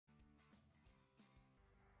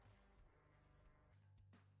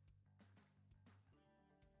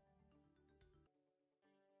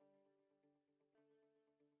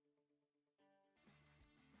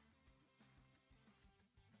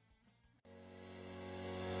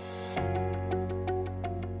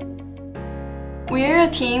We are a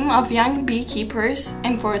team of young beekeepers,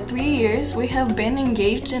 and for 3 years we have been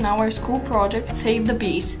engaged in our school project Save the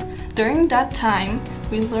Bees. During that time,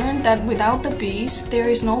 we learned that without the bees, there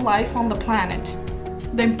is no life on the planet.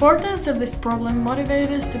 The importance of this problem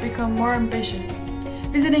motivated us to become more ambitious.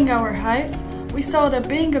 Visiting our hives, we saw that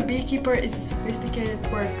being a beekeeper is a sophisticated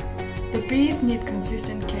work. The bees need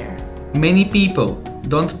consistent care. Many people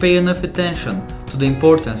don't pay enough attention to the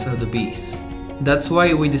importance of the bees. That's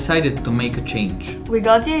why we decided to make a change. We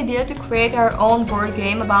got the idea to create our own board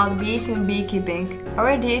game about bees and beekeeping. Our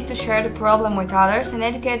idea is to share the problem with others and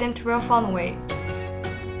educate them through a fun way.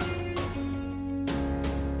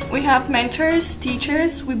 We have mentors,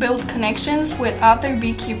 teachers, we build connections with other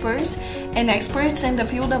beekeepers and experts in the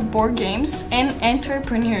field of board games and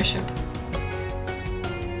entrepreneurship.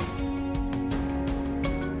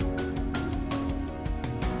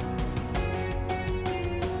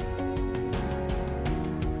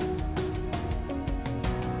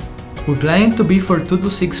 We plan to be for 2 to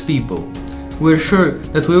 6 people. We're sure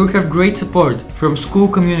that we will have great support from school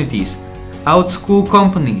communities, out-school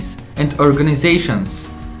companies and organizations,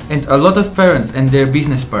 and a lot of parents and their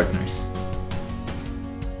business partners.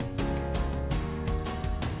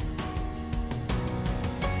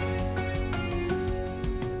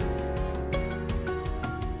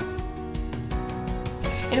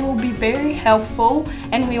 It will be very helpful,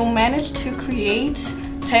 and we will manage to create,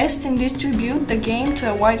 test and distribute the game to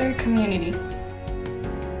a wider community.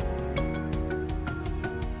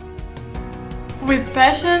 With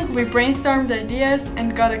passion, we brainstormed ideas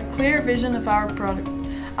and got a clear vision of our product.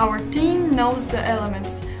 Our team knows the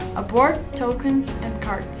elements: a board, tokens and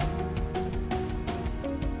cards.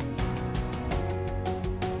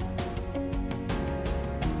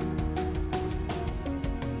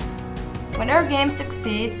 When our game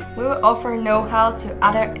succeeds, we will offer know-how to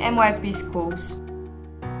other MYP schools.